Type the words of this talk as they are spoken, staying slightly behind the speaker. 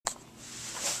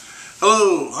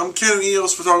Hello, I'm Canon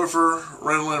EOS photographer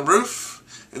Randall and Rueff,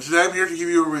 and today I'm here to give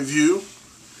you a review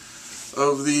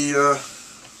of the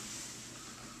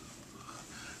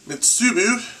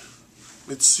Mitsuba,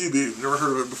 never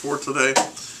heard of it before today,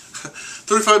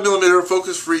 35mm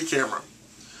focus-free camera.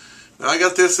 Now I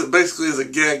got this basically as a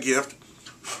gag gift,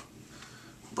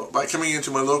 but by coming into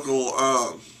my local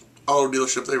auto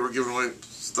dealership, they were giving away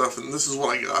stuff, and this is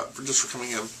what I got just for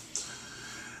coming in.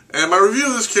 And my review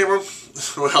of this camera,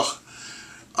 well,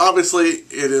 obviously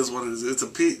it is what it is. It's a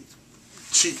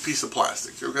cheap piece of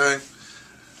plastic, okay?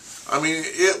 I mean,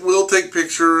 it will take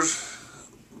pictures,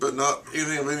 but not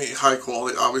anything of any high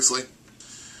quality, obviously.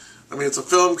 I mean, it's a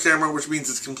film camera, which means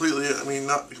it's completely, I mean,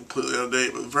 not completely out of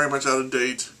date, but very much out of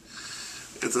date.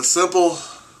 It's a simple,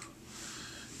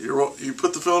 you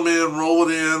put the film in, roll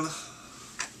it in,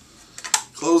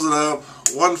 close it up,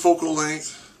 one focal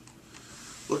length,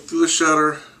 look through the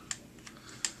shutter.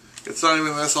 It's not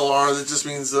even an SLR. It just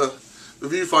means the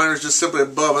viewfinder is just simply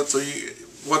above it, so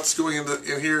what's going in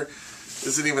here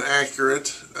isn't even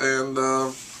accurate. And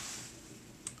you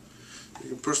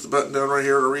can push the button down right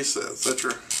here to reset. That's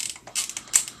your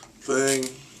thing.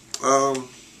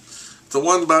 It's a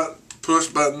one push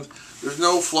button. There's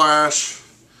no flash.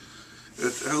 It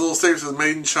has a little statement that says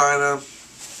 "Made in China,"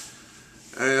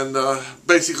 and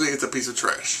basically it's a piece of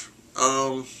trash.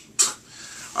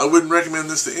 I wouldn't recommend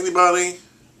this to anybody.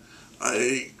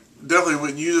 I definitely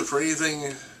wouldn't use it for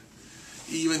anything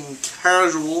even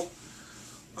casual.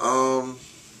 I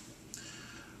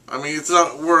mean, it's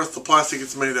not worth the plastic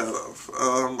it's made out of.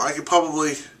 I could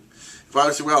probably, if I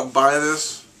was to go out and buy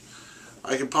this,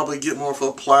 I could probably get more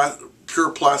for the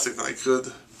pure plastic than I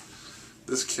could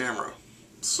this camera.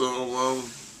 So,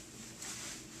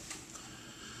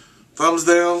 thumbs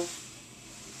down.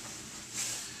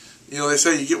 You know, they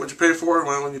say you get what you pay for.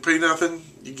 When you pay nothing,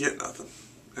 you get nothing.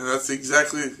 And that's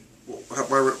exactly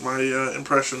my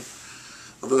impression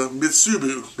of the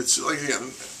Mitsuba. Like,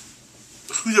 again,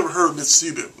 who's ever heard of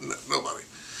Mitsuba? Nobody.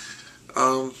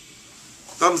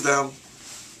 Thumbs down.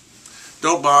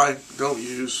 Don't buy. Don't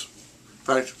use. In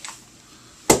fact,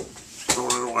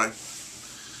 throwing it away.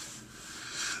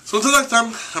 So until next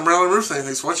time, I'm Randall and Rueff saying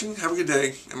thanks for watching. Have a good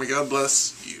day, and may God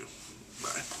bless you.